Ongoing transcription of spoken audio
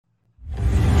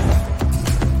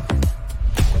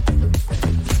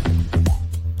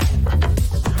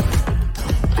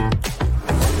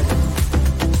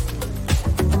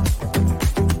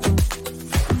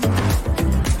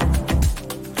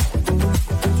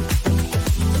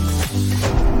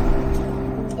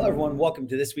everyone. Welcome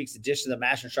to this week's edition of the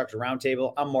Master Instructor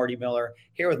Roundtable. I'm Marty Miller,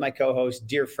 here with my co-host,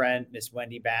 dear friend, Miss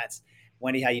Wendy Batts.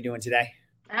 Wendy, how you doing today?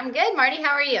 I'm good, Marty.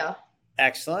 How are you?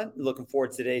 Excellent. Looking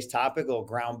forward to today's topic, a little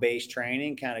ground-based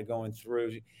training, kind of going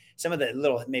through some of the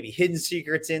little maybe hidden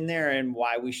secrets in there and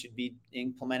why we should be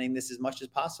implementing this as much as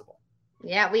possible.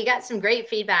 Yeah, we got some great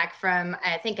feedback from,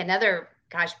 I think, another,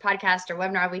 podcast or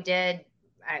webinar we did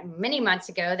many months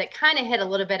ago that kind of hit a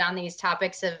little bit on these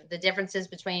topics of the differences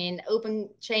between open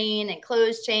chain and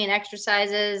closed chain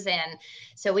exercises. And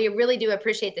so we really do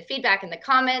appreciate the feedback and the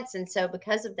comments. And so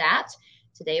because of that,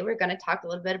 today we're going to talk a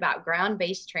little bit about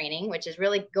ground-based training, which is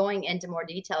really going into more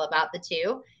detail about the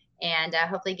two, and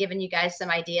hopefully giving you guys some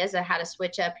ideas of how to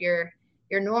switch up your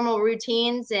normal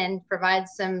routines and provide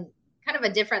some kind of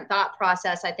a different thought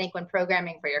process, I think, when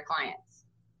programming for your clients.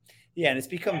 Yeah, and it's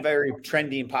become very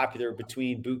trendy and popular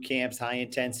between boot camps, high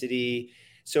intensity.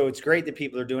 So it's great that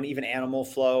people are doing even animal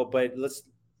flow, but let's,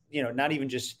 not even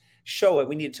just show it.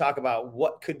 We need to talk about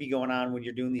what could be going on when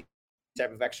you're doing these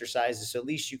type of exercises. So at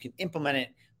least you can implement it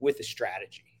with a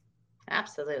strategy.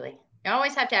 Absolutely. You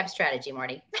always have to have a strategy,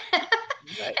 Marty.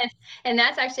 Right. And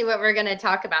that's actually what we're going to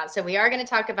talk about. So we are going to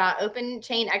talk about open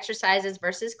chain exercises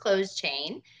versus closed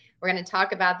chain. We're going to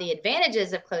talk about the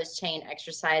advantages of closed chain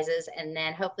exercises, and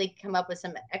then hopefully come up with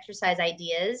some exercise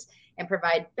ideas and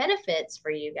provide benefits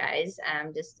for you guys.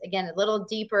 Just again, a little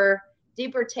deeper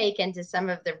take into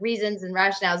some of the reasons and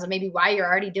rationales of maybe why you're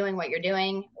already doing what you're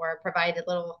doing, or provide a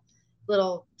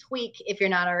little tweak if you're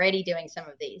not already doing some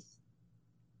of these.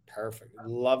 Perfect.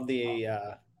 Love the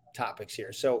topics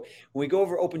here. So when we go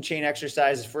over open chain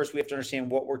exercises, first we have to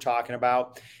understand what we're talking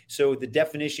about. So the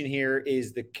definition here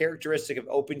is the characteristic of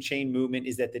open chain movement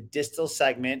is that the distal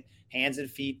segment, hands and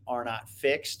feet, are not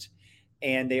fixed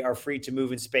and they are free to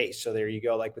move in space. So there you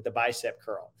go, like with the bicep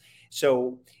curl.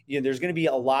 So, there's going to be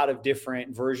a lot of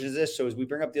different versions of this. So as we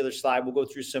bring up the other slide, we'll go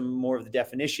through some more of the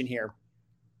definition here.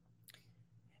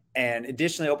 And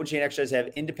additionally, open chain exercises have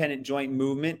independent joint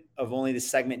movement of only the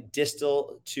segment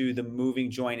distal to the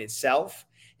moving joint itself.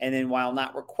 And then while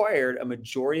not required, a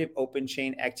majority of open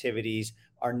chain activities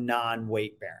are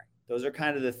non-weight bearing. Those are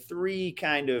kind of the three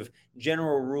kind of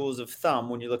general rules of thumb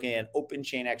when you're looking at an open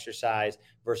chain exercise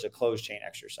versus a closed chain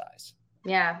exercise.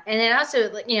 Yeah. And it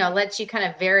also, lets you kind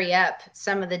of vary up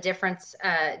some of the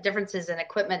differences in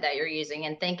equipment that you're using,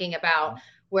 and thinking about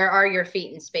where are your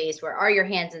feet in space? Where are your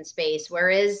hands in space? Where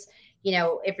is,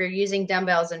 if you're using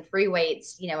dumbbells and free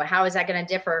weights, how is that going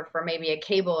to differ from maybe a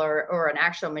cable or an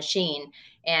actual machine?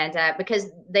 And because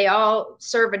they all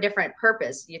serve a different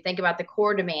purpose. You think about the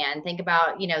core demand, think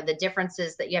about, the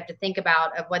differences that you have to think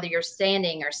about of whether you're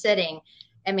standing or sitting.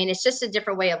 I mean, it's just a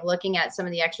different way of looking at some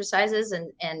of the exercises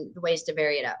and the ways to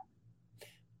vary it up.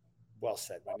 Well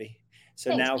said, Wendy. So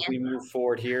Thanks, now if we move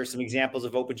forward here, some examples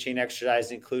of open chain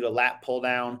exercises include a lat pull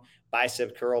down,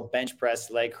 bicep curl, bench press,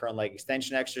 leg curl, and leg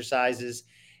extension exercises.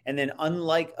 And then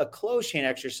unlike a closed chain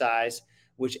exercise,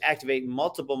 which activate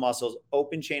multiple muscles,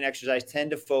 open chain exercise tend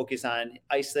to focus on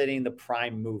isolating the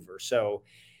prime mover. So,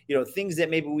 things that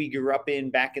maybe we grew up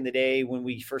in back in the day when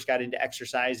we first got into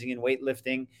exercising and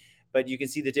weightlifting. But you can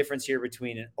see the difference here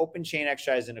between an open chain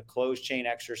exercise and a closed chain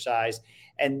exercise.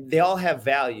 And they all have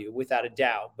value without a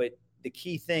doubt. But the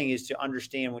key thing is to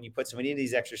understand when you put somebody in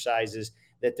these exercises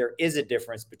that there is a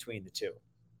difference between the two.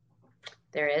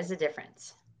 There is a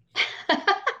difference.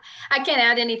 I can't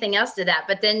add anything else to that.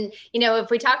 But then, if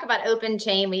we talk about open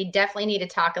chain, we definitely need to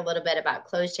talk a little bit about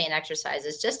closed chain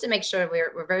exercises, just to make sure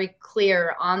we're very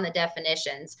clear on the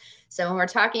definitions. So when we're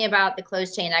talking about the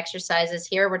closed chain exercises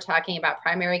here, we're talking about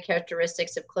primary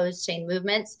characteristics of closed chain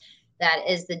movements. That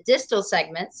is the distal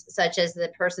segments, such as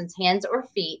the person's hands or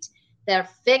feet, that are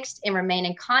fixed and remain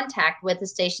in contact with the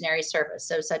stationary surface.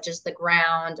 So such as the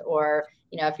ground, or,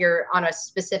 if you're on a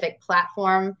specific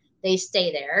platform, they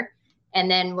stay there. And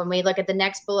then when we look at the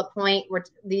next bullet point,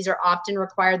 these are often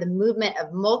require the movement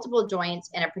of multiple joints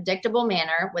in a predictable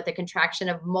manner with a contraction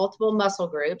of multiple muscle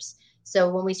groups. So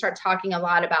when we start talking a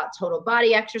lot about total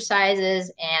body exercises,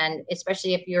 and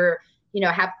especially if you're,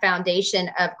 have foundation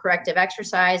of corrective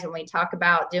exercise, when we talk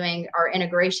about doing our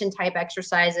integration type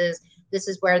exercises, this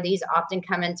is where these often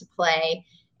come into play.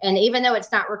 And even though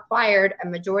it's not required, a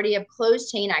majority of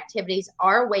closed chain activities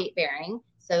are weight bearing.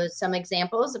 So some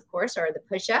examples, of course, are the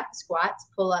push-ups, squats,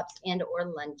 pull-ups, and or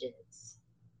lunges.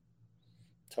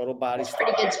 Total body. That's a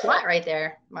pretty good squat right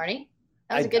there, Marty.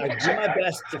 That was a good picture. I do my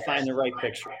best to find the right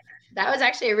picture. That was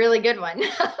actually a really good one.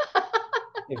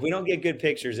 If we don't get good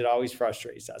pictures, it always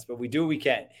frustrates us, but we do what we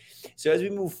can. So as we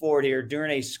move forward here,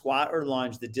 during a squat or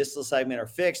lunge, the distal segment are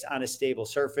fixed on a stable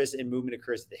surface and movement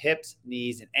occurs at the hips,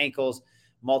 knees, and ankles.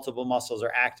 Multiple muscles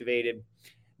are activated.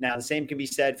 Now, the same can be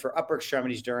said for upper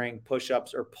extremities during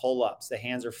push-ups or pull-ups. The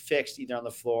hands are fixed either on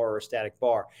the floor or a static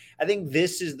bar. I think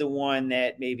this is the one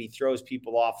that maybe throws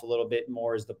people off a little bit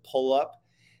more, is the pull-up,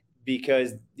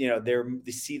 because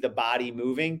they see the body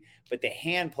moving, but the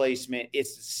hand placement,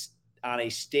 it's on a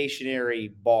stationary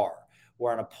bar,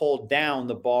 where on a pull down,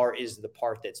 the bar is the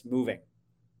part that's moving.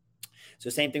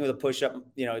 So same thing with a push-up,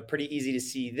 pretty easy to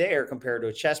see there compared to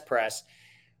a chest press.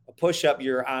 A push-up,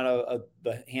 you're on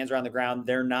the hands are on the ground.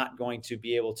 They're not going to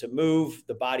be able to move.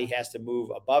 The body has to move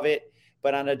above it.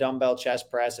 But on a dumbbell chest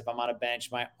press, if I'm on a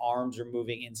bench, my arms are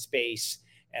moving in space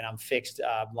and I'm fixed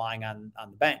lying on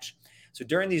the bench. So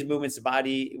during these movements, the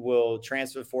body will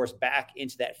transfer force back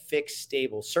into that fixed,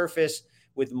 stable surface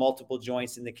with multiple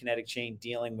joints in the kinetic chain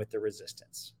dealing with the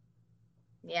resistance.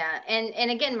 Yeah. And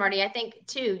again, Marty, I think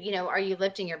too, are you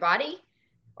lifting your body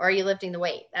or are you lifting the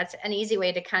weight? That's an easy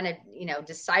way to kind of,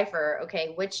 decipher,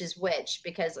 okay, which is which,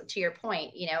 because to your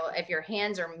point, if your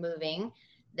hands are moving,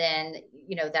 then,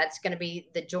 that's going to be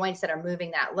the joints that are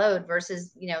moving that load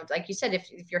versus, like you said,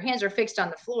 if your hands are fixed on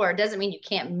the floor, it doesn't mean you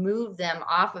can't move them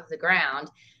off of the ground.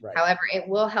 Right. However, it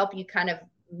will help you kind of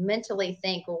mentally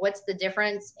think, well, what's the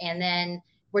difference? And then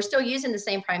we're still using the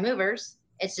same prime movers.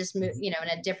 It's just, in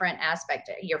a different aspect.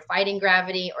 You're fighting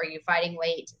gravity or you're fighting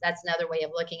weight. That's another way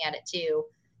of looking at it too.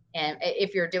 And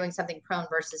if you're doing something prone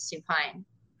versus supine.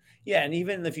 Yeah. And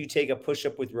even if you take a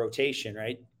push-up with rotation,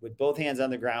 right, with both hands on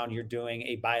the ground, you're doing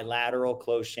a bilateral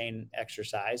closed chain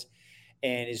exercise.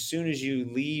 And as soon as you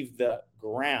leave the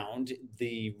ground,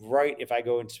 if I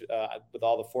go into with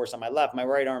all the force on my left, my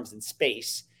right arm's in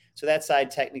space. So that side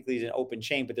technically is an open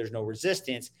chain, but there's no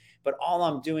resistance. But all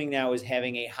I'm doing now is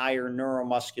having a higher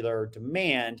neuromuscular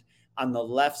demand on the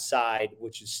left side,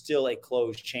 which is still a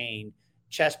closed chain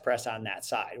chest press on that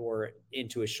side, or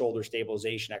into a shoulder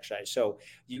stabilization exercise. So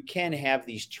you can have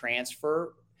these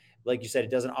transfer. Like you said,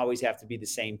 it doesn't always have to be the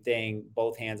same thing,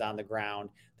 both hands on the ground.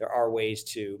 There are ways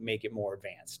to make it more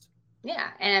advanced.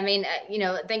 Yeah. And I mean,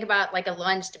 think about like a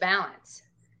lunge to balance.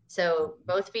 So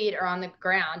both feet are on the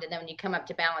ground, and then when you come up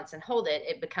to balance and hold it,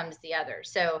 it becomes the other.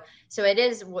 So it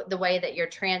is the way that you're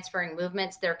transferring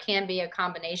movements. There can be a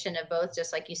combination of both,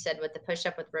 just like you said, with the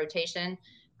push-up with rotation.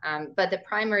 But the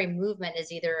primary movement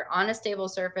is either on a stable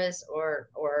surface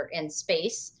or in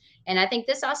space. And I think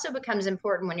this also becomes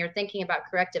important when you're thinking about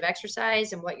corrective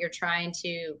exercise and what you're trying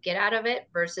to get out of it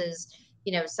versus,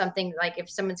 something like if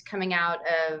someone's coming out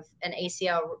of an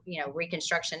ACL,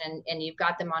 reconstruction and you've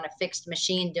got them on a fixed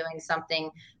machine doing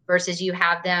something versus you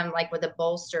have them like with a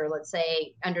bolster, let's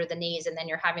say under the knees, and then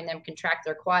you're having them contract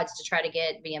their quads to try to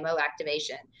get VMO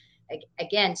activation.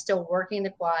 Again, still working the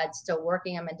quads, still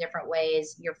working them in different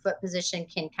ways. Your foot position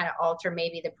can kind of alter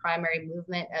maybe the primary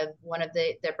movement of one of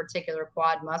the particular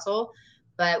quad muscle.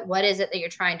 But what is it that you're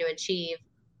trying to achieve?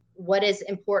 What is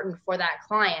important for that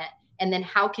client? And then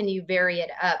how can you vary it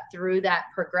up through that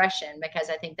progression? Because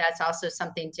I think that's also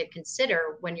something to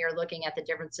consider when you're looking at the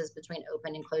differences between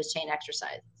open and closed chain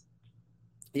exercises.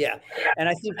 Yeah. And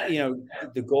I think,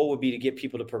 the goal would be to get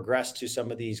people to progress to some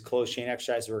of these closed chain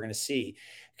exercises we're going to see,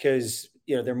 because,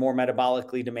 they're more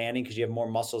metabolically demanding because you have more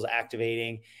muscles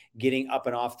activating. Getting up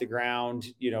and off the ground,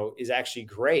 is actually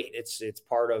great. It's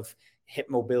part of hip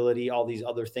mobility, all these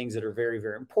other things that are very,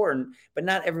 very important, but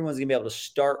not everyone's gonna be able to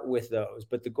start with those.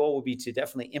 But the goal will be to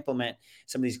definitely implement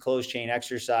some of these closed chain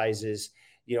exercises,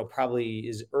 probably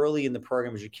as early in the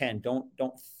program as you can. Don't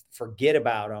forget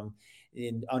about them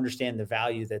and understand the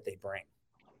value that they bring.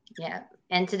 Yeah.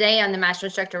 And today on the Master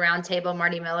Instructor Roundtable,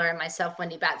 Marty Miller and myself,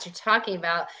 Wendy Batts, are talking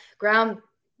about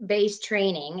ground-based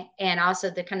training and also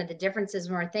the kind of the differences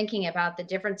when we're thinking about the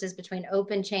differences between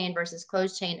open chain versus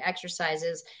closed chain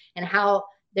exercises and how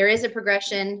there is a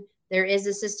progression. There is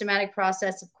a systematic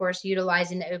process, of course,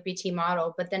 utilizing the OPT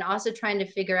model, but then also trying to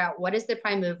figure out what is the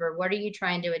prime mover, what are you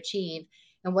trying to achieve,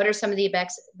 and what are some of the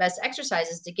best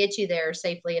exercises to get you there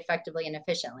safely, effectively, and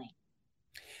efficiently.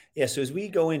 Yeah. So as we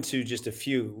go into just a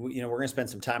few, we're going to spend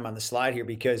some time on the slide here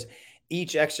because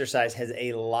each exercise has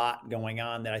a lot going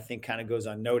on that I think kind of goes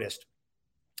unnoticed.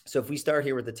 So if we start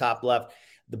here with the top left,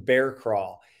 the bear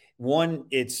crawl. One,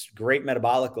 it's great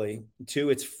metabolically. Two,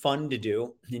 it's fun to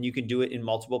do. And you can do it in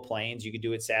multiple planes. You can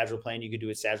do it sagittal plane. You can do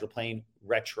it sagittal plane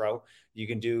retro. You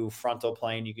can do frontal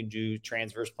plane. You can do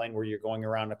transverse plane where you're going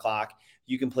around the clock.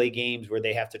 You can play games where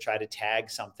they have to try to tag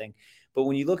something. But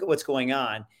when you look at what's going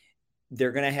on,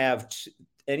 they're going to have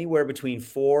anywhere between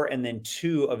 4 and then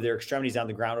 2 of their extremities on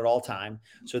the ground at all time.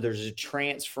 So there's a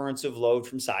transference of load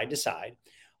from side to side.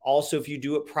 Also, if you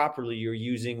do it properly, you're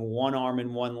using one arm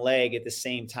and one leg at the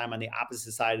same time on the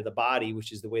opposite side of the body,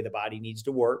 which is the way the body needs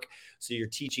to work. So you're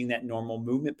teaching that normal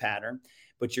movement pattern,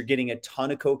 but you're getting a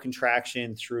ton of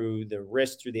co-contraction through the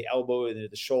wrist, through the elbow, into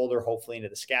the shoulder, hopefully into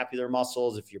the scapular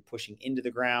muscles. If you're pushing into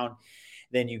the ground,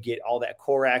 then you get all that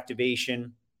core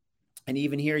activation. And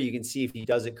even here, you can see if he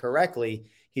does it correctly,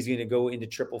 he's going to go into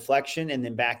triple flexion and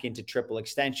then back into triple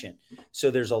extension. So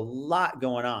there's a lot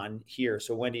going on here.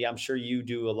 So Wendy, I'm sure you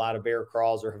do a lot of bear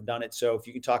crawls or have done it. So if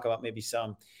you can talk about maybe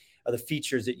some of the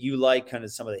features that you like, kind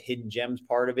of some of the hidden gems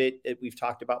part of it that we've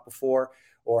talked about before,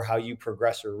 or how you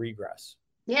progress or regress.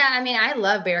 Yeah, I mean, I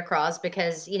love bear crawls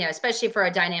because, especially for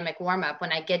a dynamic warm up,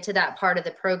 when I get to that part of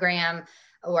the program,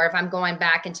 or if I'm going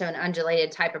back into an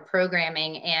undulated type of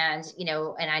programming and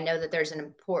I know that there's an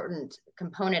important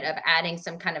component of adding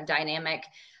some kind of dynamic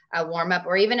warm up,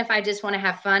 or even if I just want to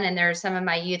have fun. And there's some of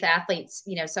my youth athletes,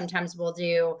 sometimes we'll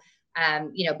do,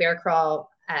 bear crawl,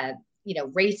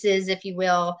 races, if you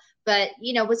will. But,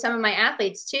 with some of my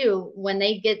athletes too, when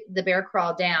they get the bear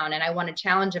crawl down and I want to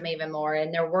challenge them even more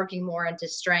and they're working more into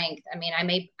strength, I mean,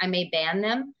 I may band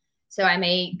them. So I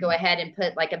may go ahead and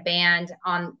put like a band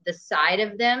on the side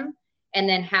of them and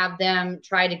then have them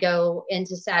try to go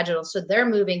into sagittal. So they're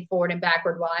moving forward and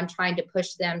backward while I'm trying to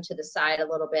push them to the side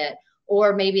a little bit.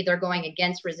 Or maybe they're going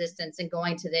against resistance and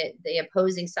going to the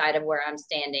opposing side of where I'm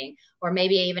standing, or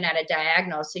maybe even at a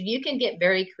diagonal. So you can get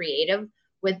very creative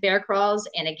with bear crawls.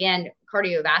 And again,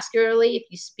 cardiovascularly, if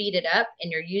you speed it up and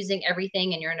you're using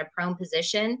everything and you're in a prone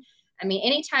position, I mean,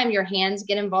 anytime your hands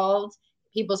get involved,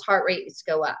 people's heart rates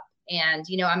go up. And,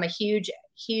 I'm a huge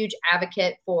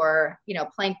advocate for,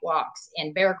 plank walks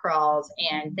and bear crawls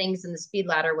and things in the speed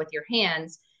ladder with your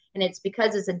hands. And it's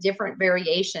because it's a different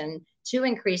variation to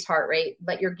increase heart rate,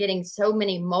 but you're getting so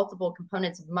many multiple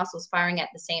components of muscles firing at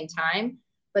the same time.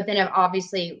 But then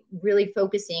obviously really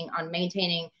focusing on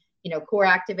maintaining, core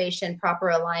activation, proper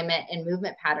alignment, and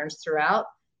movement patterns throughout,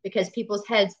 because people's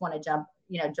heads want to jump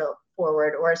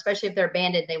forward, or especially if they're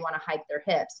banded, they want to hike their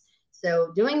hips.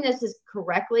 So doing this is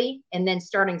correctly and then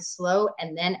starting slow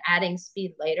and then adding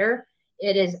speed later,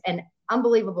 it is an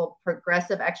unbelievable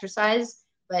progressive exercise.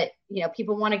 But,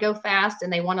 people want to go fast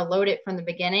and they want to load it from the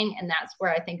beginning. And that's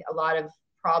where I think a lot of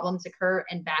problems occur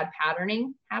and bad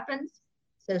patterning happens.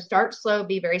 So start slow,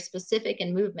 be very specific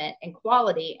in movement and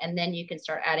quality, and then you can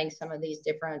start adding some of these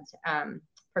different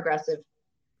progressive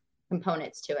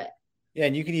components to it. Yeah,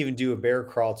 and you can even do a bear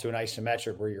crawl to an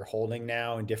isometric where you're holding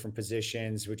now in different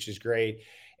positions, which is great.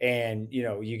 And, you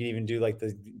can even do like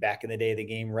the back in the day, the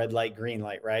game red light, green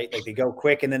light, right? Like they go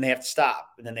quick and then they have to stop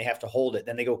and then they have to hold it.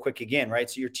 Then they go quick again, right?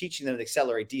 So you're teaching them to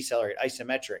accelerate, decelerate,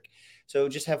 isometric. So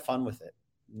just have fun with it.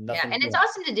 Nothing and it's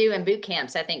awesome to do in boot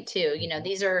camps, I think, too.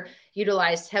 These are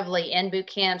utilized heavily in boot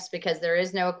camps because there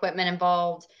is no equipment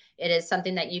involved. It is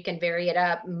something that you can vary it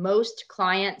up. Most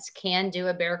clients can do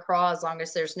a bear crawl as long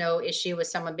as there's no issue with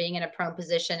someone being in a prone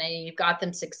position and you've got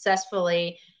them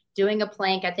successfully doing a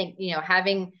plank. I think,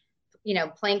 having,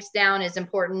 planks down is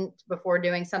important before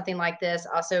doing something like this.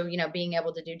 Also, being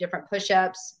able to do different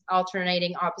push-ups,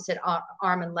 alternating opposite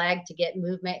arm and leg to get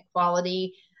movement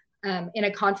quality in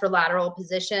a contralateral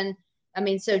position. I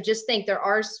mean, so just think there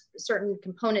are certain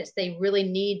components they really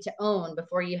need to own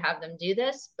before you have them do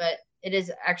this, but it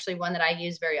is actually one that I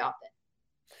use very often.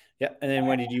 Yeah. And then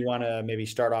when did you want to maybe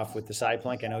start off with the side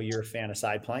plank? I know you're a fan of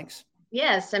side planks.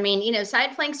 Yes. I mean,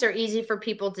 side planks are easy for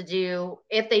people to do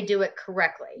if they do it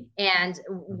correctly. And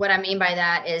what I mean by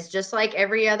that is just like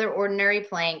every other ordinary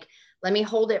plank, let me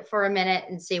hold it for a minute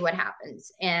and see what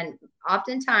happens. And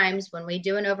oftentimes when we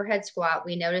do an overhead squat,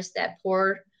 we notice that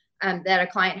that a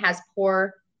client has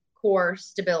poor core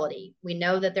stability. We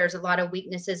know that there's a lot of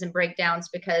weaknesses and breakdowns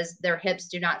because their hips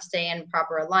do not stay in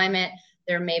proper alignment.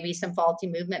 There may be some faulty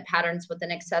movement patterns with an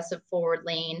excessive forward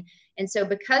lean. And so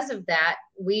because of that,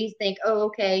 we think, oh,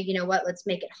 okay, you know what, let's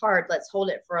make it hard. Let's hold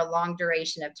it for a long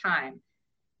duration of time.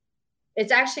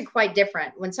 It's actually quite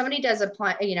different. When somebody does a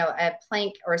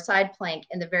plank or a side plank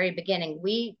in the very beginning,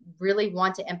 we really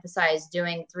want to emphasize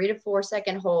doing 3 to 4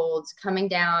 second holds, coming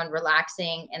down,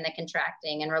 relaxing, and then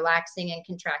contracting, and relaxing and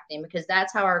contracting, because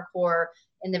that's how our core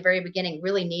in the very beginning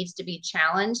really needs to be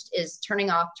challenged, is turning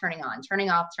off, turning on, turning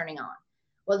off, turning on.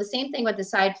 Well, the same thing with the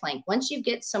side plank. Once you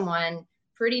get someone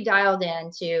pretty dialed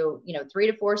in to, 3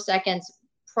 to 4 seconds,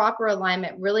 proper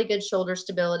alignment, really good shoulder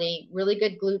stability, really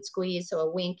good glute squeeze, so a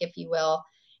wink, if you will,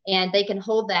 and they can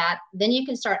hold that, then you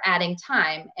can start adding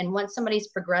time. And once somebody's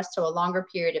progressed to a longer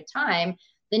period of time,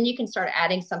 then you can start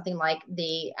adding something like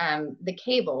the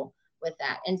cable with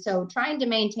that. And so trying to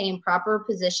maintain proper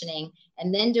positioning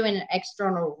and then doing an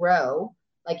external row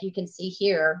like you can see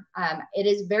here, it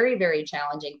is very, very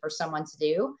challenging for someone to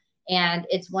do. And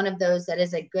it's one of those that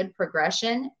is a good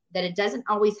progression, that it doesn't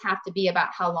always have to be about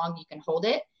how long you can hold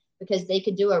it, because they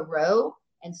could do a row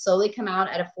and slowly come out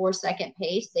at a 4-second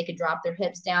pace. They could drop their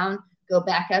hips down, go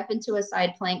back up into a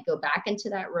side plank, go back into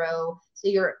that row. So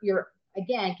you're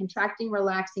again, contracting,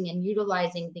 relaxing, and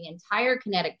utilizing the entire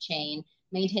kinetic chain,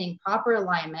 maintaining proper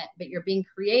alignment, but you're being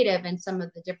creative in some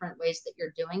of the different ways that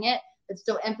you're doing it, but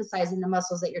still emphasizing the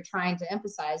muscles that you're trying to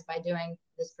emphasize by doing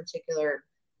this particular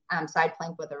side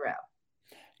plank with a row.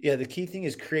 Yeah, the key thing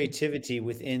is creativity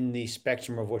within the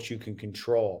spectrum of what you can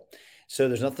control. So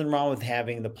there's nothing wrong with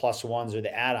having the plus ones or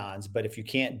the add-ons, but if you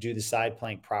can't do the side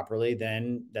plank properly,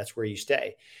 then that's where you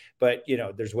stay. But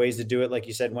there's ways to do it. Like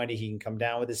you said, Wendy, he can come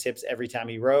down with his hips every time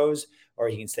he rows, or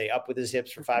he can stay up with his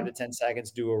hips for 5 to 10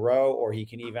 seconds, do a row, or he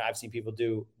can even, I've seen people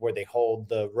do where they hold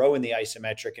the row in the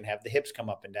isometric and have the hips come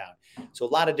up and down. So a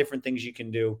lot of different things you can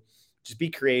do. Just be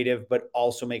creative, but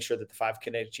also make sure that the 5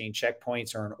 kinetic chain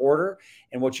checkpoints are in order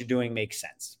and what you're doing makes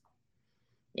sense.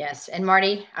 Yes. And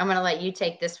Marty, I'm going to let you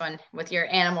take this one with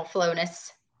your animal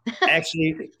flowness.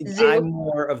 Actually, I'm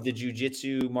more of the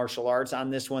jujitsu martial arts on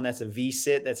this one. That's a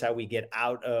V-sit. That's how we get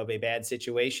out of a bad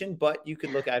situation. But you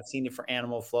could look, I've seen it for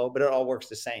animal flow, but it all works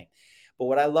the same. But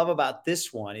what I love about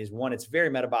this one is, one, it's very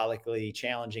metabolically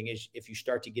challenging is if you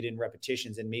start to get in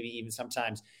repetitions, and maybe even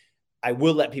sometimes I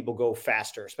will let people go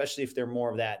faster, especially if they're more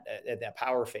of that at that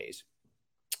power phase.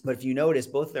 But if you notice,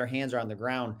 both of their hands are on the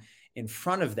ground in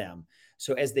front of them.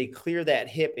 So as they clear that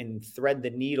hip and thread the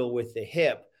needle with the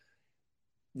hip,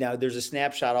 now there's a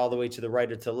snapshot all the way to the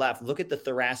right or to the left. Look at the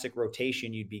thoracic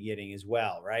rotation you'd be getting as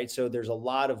well, right? So there's a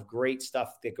lot of great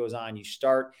stuff that goes on. You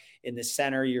start in the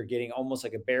center, you're getting almost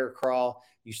like a bear crawl.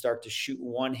 You start to shoot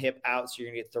one hip out, so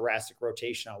you're gonna get thoracic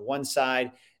rotation on one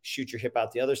side, shoot your hip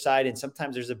out the other side. And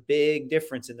sometimes there's a big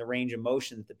difference in the range of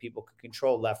motion that the people can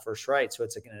control, left versus right. So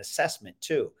it's like an assessment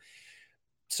too.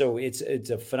 So it's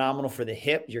a phenomenal for the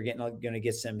hip. You're going to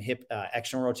get some hip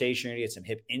external rotation. You're going to get some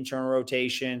hip internal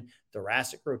rotation,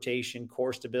 thoracic rotation,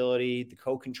 core stability, the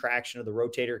co-contraction of the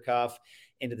rotator cuff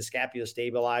into the scapula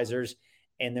stabilizers.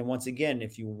 And then once again,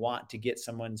 if you want to get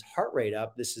someone's heart rate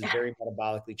up, this is very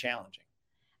metabolically challenging.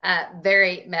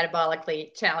 Very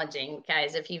metabolically challenging,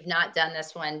 guys, if you've not done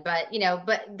this one. But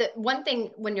but the one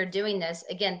thing when you're doing this,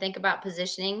 again, think about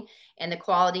positioning and the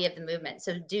quality of the movement.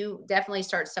 So do definitely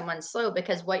start someone slow,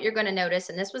 because what you're going to notice,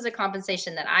 and this was a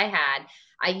compensation that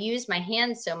I use my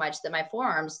hands so much that my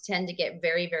forearms tend to get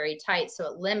very, very tight. So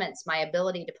it limits my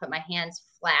ability to put my hands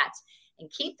flat and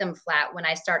keep them flat when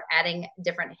I start adding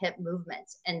different hip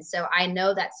movements. And so I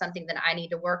know that's something that I need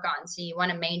to work on. So you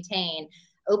want to maintain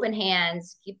open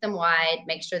hands, keep them wide,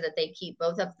 make sure that they keep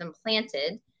both of them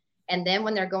planted. And then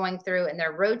when they're going through and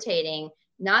they're rotating,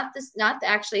 not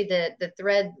actually the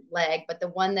thread leg, but the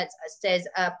one that stays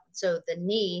up. So the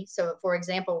knee. So for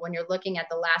example, when you're looking at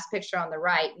the last picture on the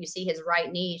right, you see his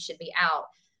right knee should be out.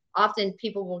 Often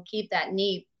people will keep that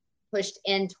knee pushed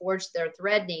in towards their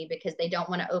thread knee because they don't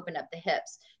want to open up the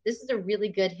hips. This is a really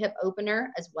good hip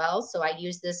opener as well. So I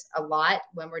use this a lot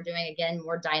when we're doing, again,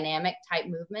 more dynamic type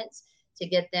movements to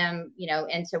get them,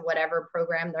 into whatever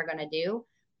program they're going to do.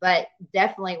 But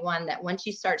definitely one that once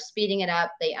you start speeding it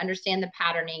up, they understand the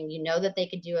patterning, that they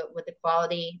could do it with the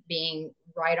quality being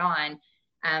right on.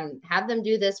 Have them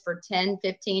do this for 10,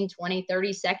 15, 20,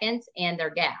 30 seconds and they're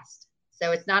gassed.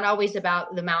 So it's not always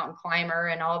about the mountain climber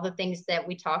and all the things that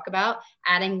we talk about.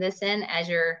 Adding this in as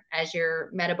your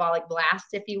metabolic blast,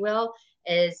 if you will,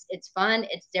 it's fun,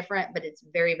 it's different, but it's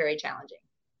very, very challenging.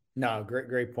 No,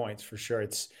 great points for sure.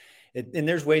 And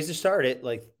there's ways to start it,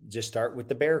 like just start with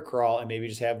the bear crawl and maybe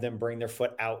just have them bring their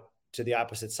foot out to the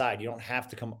opposite side. You don't have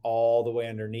to come all the way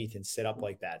underneath and sit up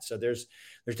like that. So there's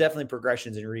definitely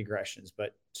progressions and regressions,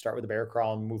 but start with the bear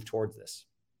crawl and move towards this.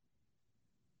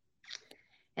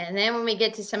 And then when we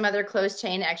get to some other closed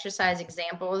chain exercise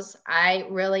examples, I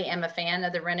really am a fan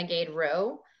of the Renegade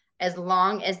row, as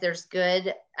long as there's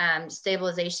good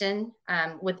stabilization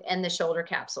within the shoulder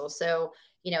capsule. So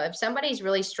if somebody's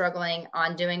really struggling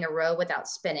on doing a row without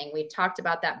spinning, we've talked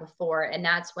about that before, and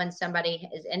that's when somebody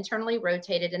is internally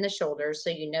rotated in the shoulders,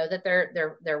 so that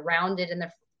they're rounded in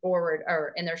the forward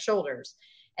or in their shoulders,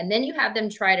 and then you have them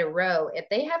try to row. If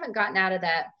they haven't gotten out of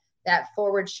that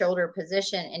forward shoulder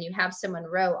position and you have someone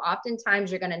row, oftentimes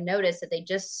you're going to notice that they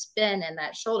just spin in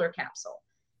that shoulder capsule.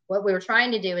 What we were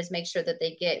trying to do is make sure that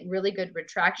they get really good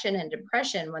retraction and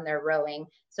depression when they're rowing.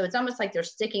 So it's almost like they're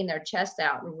sticking their chest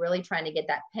out and really trying to get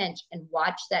that pinch and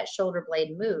watch that shoulder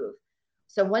blade move.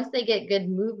 So once they get good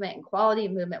movement and quality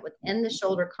of movement within the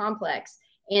shoulder complex,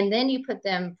 and then you put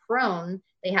them prone,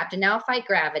 They have to now fight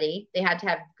gravity. They have to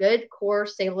have good core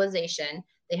stabilization.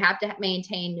 They have to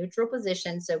maintain neutral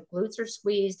position. So glutes are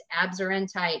squeezed, abs are in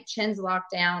tight, chin's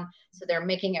locked down. So they're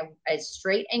making a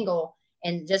straight angle.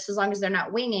 And just as long as they're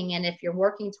not winging, and if you're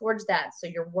working towards that, so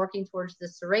you're working towards the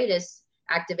serratus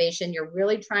activation, you're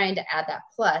really trying to add that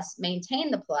plus,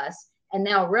 maintain the plus, and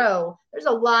now row. There's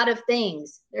a lot of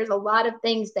things. There's a lot of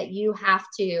things that you have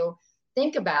to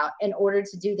think about in order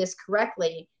to do this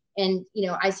correctly. And, you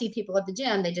know, I see people at the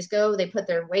gym, they just go, they put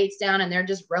their weights down and they're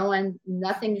just rowing.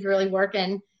 Nothing's really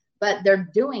working, but they're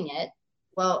doing it.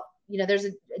 Well, you know, there's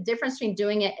a difference between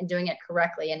doing it and doing it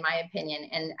correctly, in my opinion.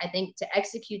 And I think to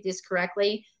execute this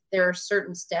correctly, there are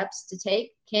certain steps to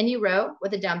take. Can you row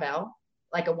with a dumbbell,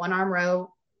 like a one-arm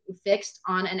row fixed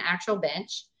on an actual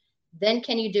bench? Then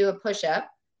can you do a push-up?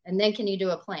 And then can you do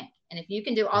a plank? And if you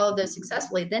can do all of those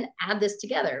successfully, then add this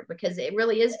together, because it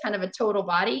really is kind of a total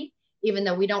body, even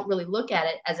though we don't really look at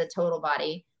it as a total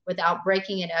body, without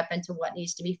breaking it up into what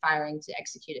needs to be firing to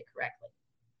execute it correctly.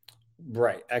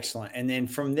 Right. Excellent. And then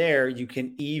from there, you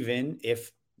can even,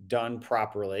 if done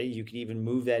properly, you can even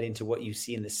move that into what you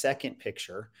see in the second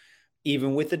picture,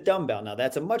 even with the dumbbell. Now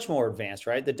that's a much more advanced,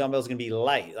 right? The dumbbell is going to be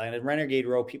light. Like a renegade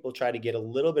row, people try to get a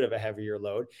little bit of a heavier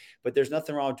load, but there's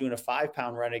nothing wrong with doing a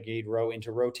 5-pound renegade row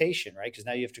into rotation, right? Because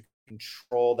now you have to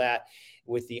control that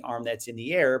with the arm that's in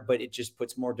the air, but it just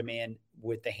puts more demand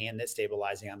with the hand that's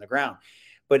stabilizing on the ground.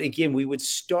 But again, we would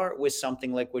start with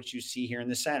something like what you see here in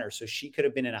the center. So she could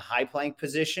have been in a high plank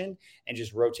position and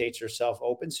just rotates herself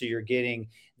open. So you're getting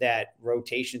that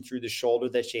rotation through the shoulder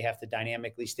that she have to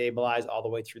dynamically stabilize all the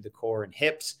way through the core and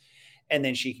hips. And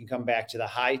then she can come back to the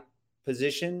high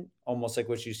position, almost like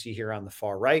what you see here on the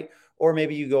far right. Or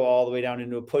maybe you go all the way down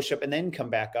into a push-up and then come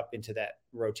back up into that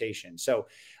rotation. So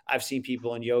I've seen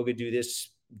people in yoga do this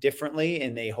differently,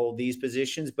 and they hold these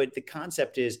positions, but the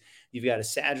concept is you've got a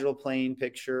sagittal plane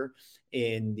picture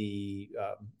in the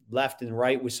left and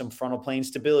right with some frontal plane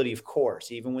stability. Of course,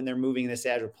 even when they're moving in the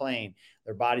sagittal plane,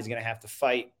 their body's going to have to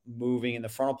fight moving in the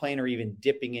frontal plane or even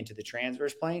dipping into the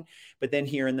transverse plane. But then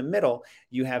here in the middle,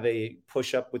 you have a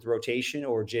push up with rotation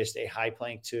or just a high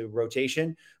plank to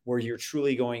rotation, where you're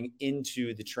truly going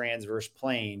into the transverse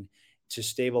plane to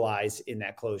stabilize in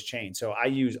that closed chain. So I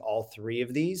use all three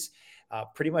of these.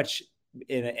 Pretty much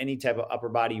in any type of upper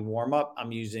body warm up,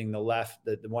 I'm using the left,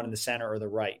 the one in the center, or the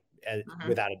right,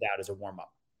 without a doubt, as a warm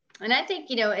up. And I think,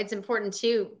 you know, it's important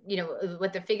too, you know,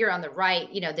 with the figure on the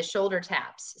right, you know, the shoulder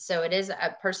taps. So it is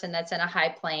a person that's in a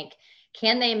high plank.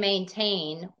 Can they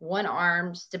maintain one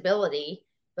arm stability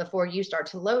before you start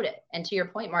to load it? And to your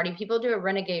point, Marty, people do a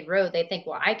renegade row. They think,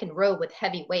 well, I can row with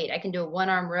heavy weight. I can do a one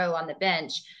arm row on the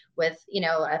bench with, you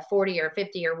know, a 40 or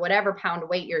 50 or whatever pound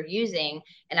weight you're using,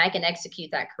 and I can execute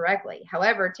that correctly.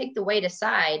 However, take the weight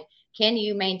aside. Can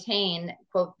you maintain,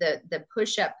 quote, the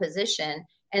push-up position?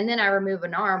 And then I remove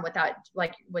an arm without,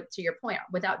 like, to your point,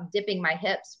 without dipping my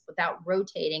hips, without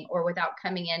rotating, or without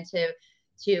coming into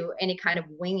any kind of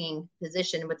winging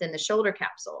position within the shoulder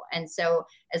capsule. And so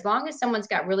as long as someone's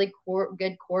got really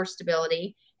good core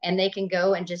stability, and they can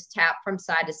go and just tap from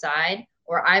side to side,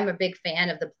 or I'm a big fan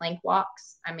of the plank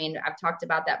walks. I mean, I've talked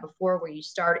about that before, where you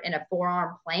start in a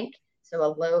forearm plank. So a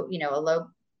low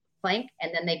plank,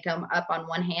 and then they come up on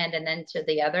one hand and then to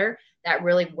the other. That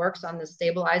really works on the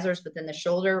stabilizers within the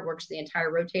shoulder, works the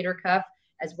entire rotator cuff,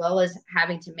 as well as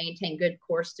having to maintain good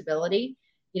core stability.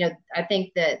 You know, I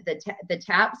think that the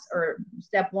taps are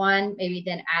step one, maybe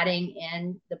then adding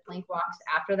in the plank walks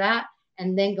after that,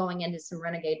 and then going into some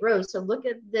renegade rows. So look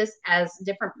at this as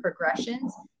different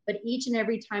progressions, but each and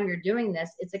every time you're doing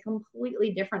this, it's a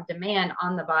completely different demand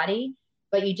on the body,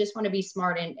 but you just want to be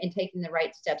smart in taking the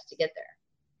right steps to get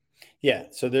there. Yeah.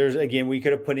 So there's, again, we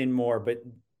could have put in more, but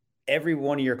every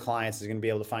one of your clients is going to be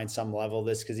able to find some level of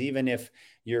this, because even if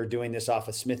you're doing this off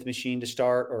a Smith machine to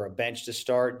start or a bench to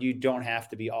start, you don't have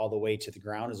to be all the way to the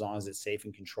ground, as long as it's safe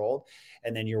and controlled.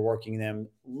 And then you're working them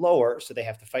lower, so they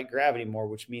have to fight gravity more,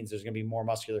 which means there's going to be more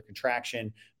muscular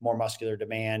contraction, more muscular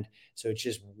demand. So it's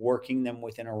just working them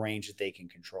within a range that they can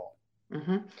control.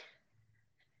 Mm-hmm.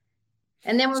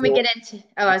 And then when we get into,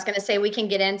 I was going to say, we can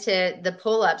get into the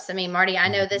pull-ups. I mean, Marty, I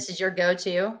know this is your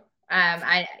go-to. I'm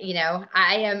an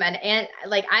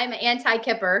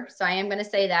anti-kipper, so I am going to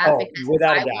say that, because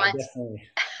without a doubt, definitely.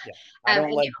 Yeah, I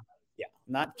don't like.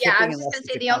 Not kipping. Yeah, I was just going to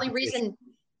say the only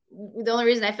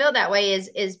reason I feel that way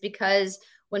is because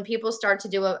when people start to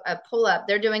do a pull-up,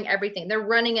 they're doing everything. They're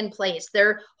running in place.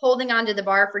 They're holding onto the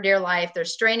bar for dear life. They're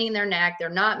straining their neck. They're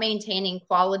not maintaining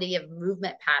quality of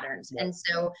movement patterns. Yep. And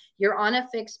so you're on a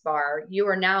fixed bar. You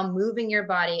are now moving your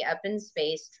body up in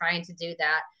space, trying to do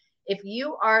that. If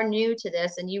you are new to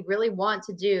this and you really want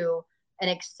to do an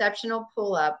exceptional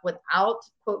pull up without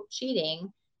quote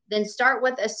cheating, then start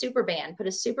with a super band. Put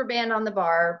a super band on the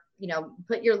bar,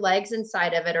 put your legs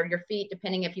inside of it or your feet,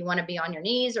 depending if you want to be on your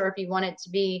knees or if you want it to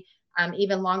be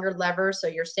even longer lever so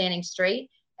you're standing straight.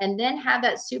 And then have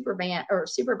that super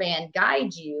band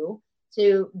guide you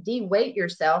to de-weight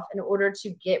yourself in order to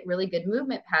get really good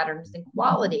movement patterns and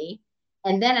quality.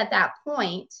 And then at that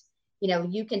point,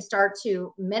 you can start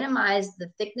to minimize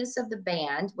the thickness of the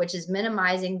band, which is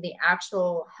minimizing the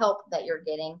actual help that you're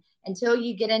getting until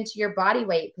you get into your body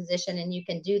weight position and you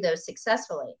can do those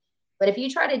successfully. But if you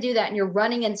try to do that and you're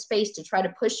running in space to try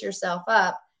to push yourself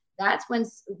up, that's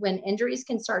when injuries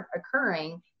can start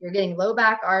occurring. You're getting low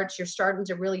back arch. You're starting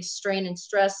to really strain and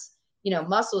stress,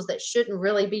 muscles that shouldn't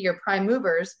really be your prime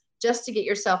movers just to get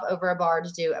yourself over a bar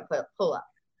to do a pull up.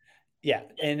 Yeah.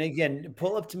 And again,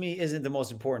 pull up to me isn't the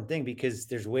most important thing because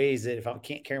there's ways that if I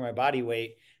can't carry my body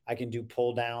weight, I can do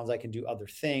pull downs. I can do other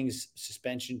things,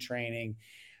 suspension training.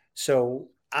 So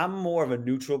I'm more of a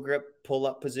neutral grip pull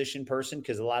up position person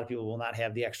because a lot of people will not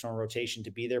have the external rotation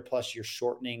to be there. Plus you're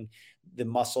shortening the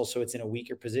muscle. So it's in a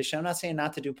weaker position. I'm not saying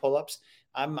not to do pull-ups.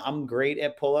 I'm great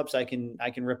at pull-ups. I can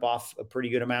rip off a pretty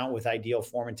good amount with ideal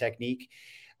form and technique.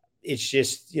 It's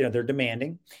just, they're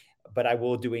demanding, but I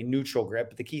will do a neutral grip.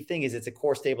 But the key thing is it's a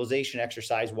core stabilization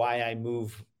exercise. Why I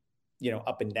move,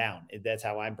 up and down. That's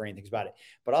how I'm brain thinks about it.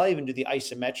 But I'll even do the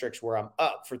isometrics where I'm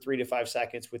up for 3 to 5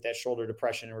 seconds with that shoulder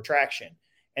depression and retraction.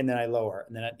 And then I lower.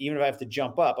 And then even if I have to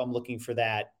jump up, I'm looking for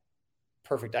that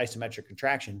perfect isometric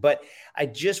contraction. But I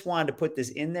just wanted to put this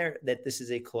in there that this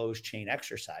is a closed chain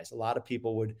exercise. A lot of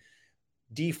people would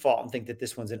default and think that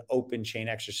this one's an open chain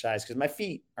exercise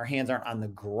because our hands aren't on the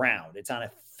ground. It's on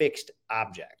a fixed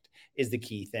object is the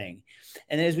key thing.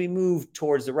 And then as we move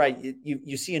towards the right,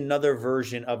 you see another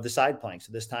version of the side plank.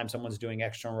 So this time someone's doing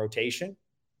external rotation,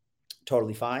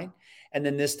 totally fine. And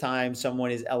then this time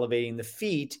someone is elevating the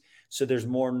feet. So there's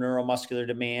more neuromuscular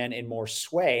demand and more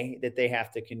sway that they have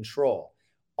to control.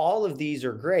 All of these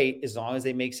are great as long as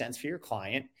they make sense for your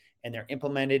client and they're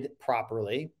implemented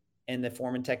properly and the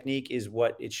form and technique is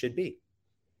what it should be.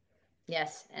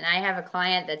 Yes. And I have a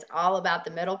client that's all about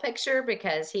the middle picture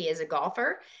because he is a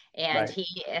golfer and Right.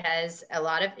 he has a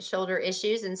lot of shoulder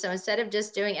issues. And so instead of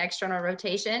just doing external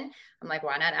rotation, I'm like,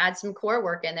 why not add some core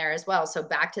work in there as well? So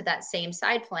back to that same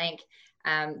side plank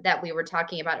that we were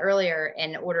talking about earlier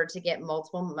in order to get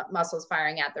multiple muscles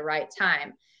firing at the right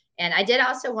time. And I did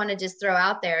also want to just throw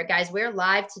out there, guys, we're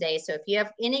live today. So if you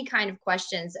have any kind of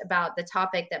questions about the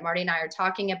topic that Marty and I are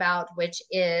talking about, which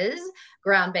is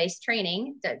ground-based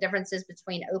training, the differences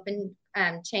between open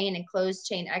chain and closed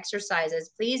chain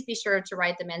exercises, please be sure to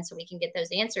write them in so we can get those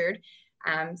answered.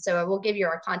 So we'll give you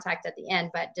our contact at the end,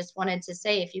 but just wanted to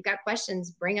say, if you've got questions,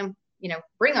 bring them,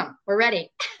 bring them. We're ready.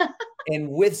 And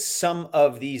with some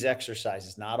of these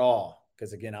exercises, not all,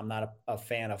 because again, I'm not a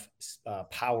fan of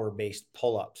power-based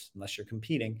pull-ups unless you're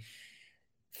competing.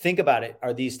 Think about it.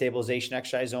 Are these stabilization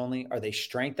exercise only? Are they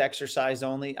strength exercise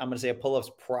only? I'm going to say a pull-up's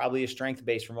probably a strength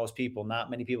base for most people. Not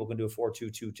many people can do a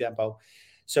 4-2-2 tempo.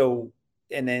 So,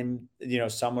 and then,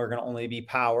 some are going to only be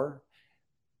power.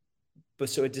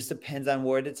 But so it just depends on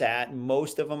where it's at.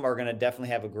 Most of them are going to definitely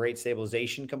have a great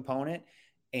stabilization component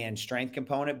and strength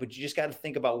component, but you just got to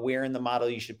think about where in the model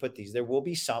you should put these. There will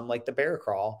be some like the bear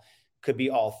crawl could be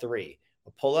all three.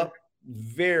 A pull up,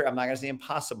 I'm not going to say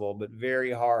impossible, but very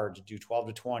hard to do 12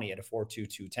 to 20 at a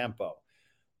 4-2-2 tempo,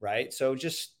 right? So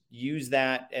just use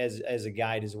that as a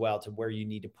guide as well to where you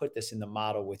need to put this in the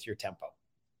model with your tempo.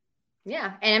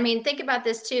 Yeah. And I mean, think about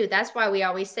this too. That's why we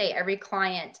always say every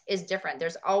client is different.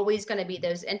 There's always going to be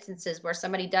those instances where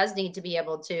somebody does need to be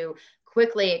able to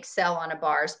quickly excel on a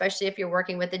bar, especially if you're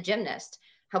working with a gymnast.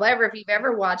 However, if you've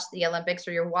ever watched the Olympics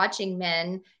or you're watching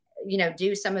men,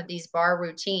 do some of these bar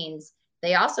routines,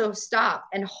 they also stop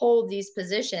and hold these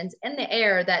positions in the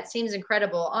air that seems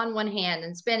incredible on one hand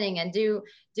and spinning and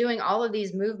doing all of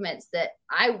these movements that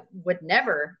I would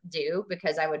never do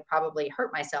because I would probably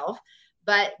hurt myself.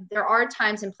 But there are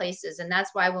times and places, and that's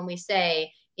why when we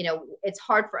say, it's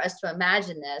hard for us to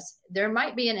imagine this, there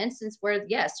might be an instance where,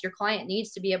 yes, your client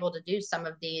needs to be able to do some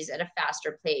of these at a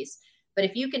faster pace. But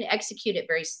if you can execute it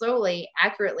very slowly,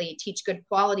 accurately, teach good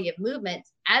quality of movement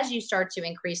as you start to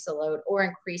increase the load or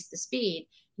increase the speed,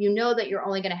 that you're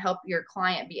only going to help your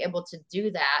client be able to do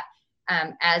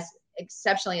that as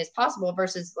exceptionally as possible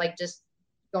versus like just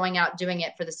going out doing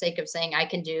it for the sake of saying, I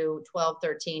can do 12,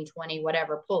 13, 20,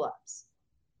 whatever pull-ups.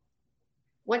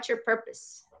 What's your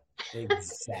purpose?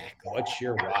 Exactly. What's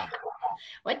your why?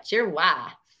 What's your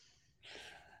why?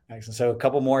 Excellent. So a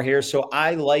couple more here. So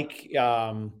I like,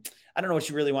 I don't know what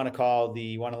you really want to call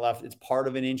the one on the left. It's part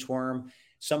of an inchworm.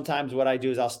 Sometimes what I do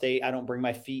is I don't bring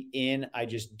my feet in. I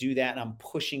just do that and I'm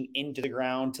pushing into the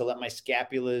ground to let my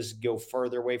scapulas go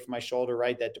further away from my shoulder,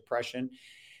 right? That depression.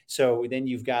 So then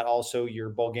you've got also your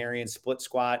Bulgarian split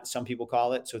squat, some people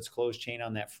call it. So it's closed chain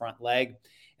on that front leg,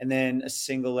 and then a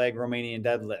single leg Romanian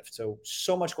deadlift.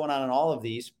 So much going on in all of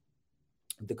these,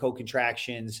 the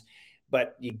co-contractions,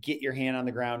 but you get your hand on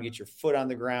the ground, get your foot on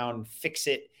the ground, fix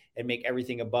it, and make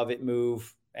everything above it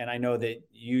move. And I know that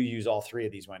you use all three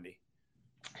of these, Wendy.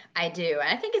 I do.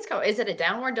 I think it's called, is it a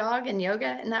downward dog in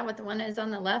yoga? Isn't that what the one is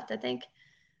on the left? I think.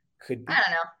 Could be. I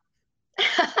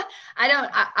don't know.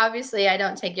 Obviously I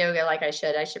don't take yoga like I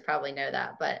should. I should probably know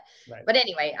that, but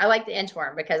anyway, I like the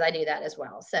inchworm because I do that as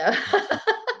well. So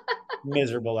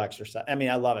miserable exercise. I mean,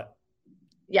 I love it.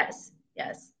 Yes.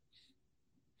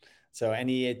 So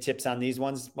any tips on these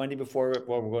ones, Wendy, before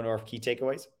we're going to our key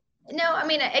takeaways? No, I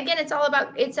mean, again, it's all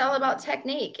about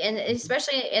technique, and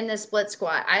especially in the split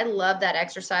squat. I love that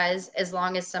exercise as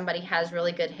long as somebody has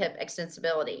really good hip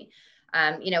extensibility.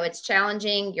 It's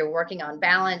challenging. You're working on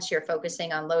balance. You're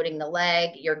focusing on loading the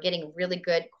leg. You're getting really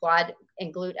good quad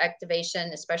and glute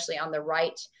activation, especially on the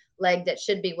right leg that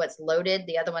should be what's loaded.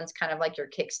 The other one's kind of like your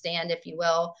kickstand, if you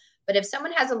will. But if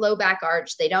someone has a low back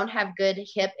arch, they don't have good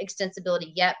hip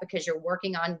extensibility yet because you're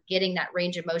working on getting that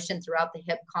range of motion throughout the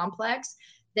hip complex.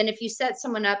 Then if you set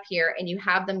someone up here and you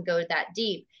have them go that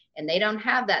deep and they don't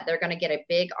have that, they're going to get a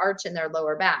big arch in their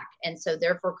lower back. And so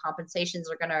therefore compensations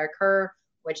are going to occur,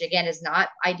 which again is not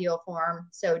ideal form.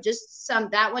 So just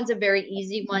that one's a very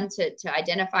easy one to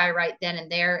identify right then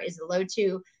and there. Is the load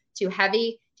too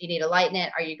heavy? Do you need to lighten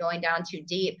it? Are you going down too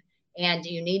deep? And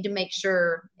do you need to make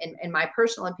sure, in my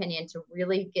personal opinion, to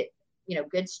really get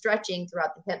good stretching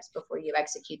throughout the hips before you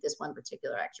execute this one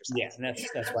particular exercise? Yeah, and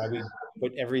that's why we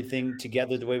put everything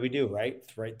together the way we do, right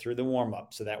through the warm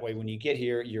up. So that way, when you get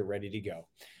here, you're ready to go.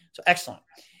 So excellent.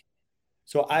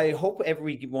 So I hope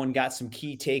everyone got some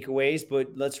key takeaways, but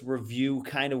let's review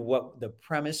kind of what the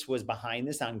premise was behind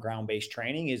this on ground-based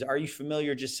training is. Are you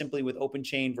familiar just simply with open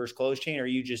chain versus closed chain? Or are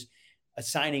you just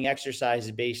assigning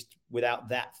exercises based without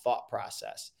that thought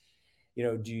process?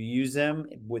 Do you use them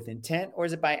with intent or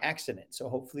is it by accident? So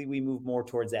hopefully we move more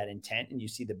towards that intent and you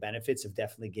see the benefits of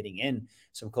definitely getting in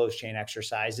some closed chain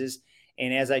exercises.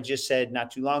 And as I just said not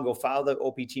too long ago, follow the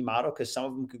OPT model because some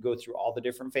of them could go through all the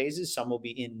different phases. Some will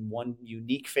be in one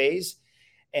unique phase.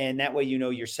 And that way,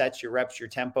 your sets, your reps, your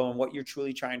tempo, and what you're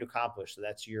truly trying to accomplish. So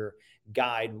that's your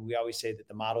guide. We always say that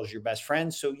the model is your best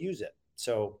friend, so use it.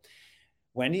 So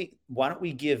Wendy, why don't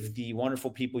we give the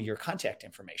wonderful people your contact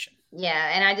information?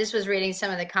 Yeah. And I just was reading some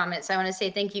of the comments. I want to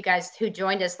say thank you guys who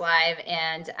joined us live.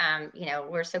 And,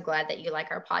 we're so glad that you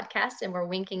like our podcast and we're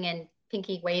winking and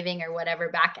pinky waving or whatever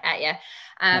back at you.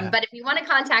 But if you want to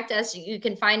contact us, you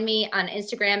can find me on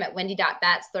Instagram at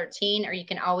wendy.bats13, or you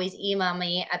can always email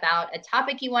me about a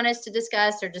topic you want us to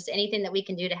discuss or just anything that we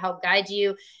can do to help guide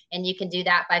you. And you can do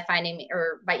that by finding me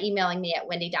or by emailing me at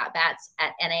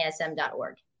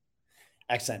wendy.bats@nasm.org.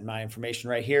 Excellent. My information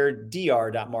right here,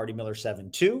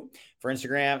 dr.martymiller72 for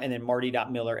Instagram, and then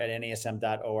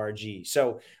marty.miller@nasm.org.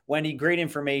 So Wendy, great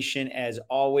information as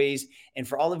always. And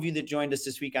for all of you that joined us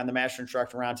this week on the Master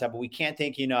Instructor Roundtable, we can't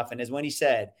thank you enough. And as Wendy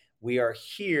said, we are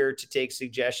here to take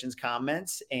suggestions,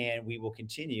 comments, and we will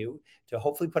continue to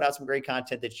hopefully put out some great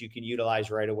content that you can utilize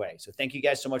right away. So thank you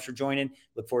guys so much for joining.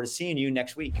 Look forward to seeing you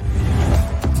next week.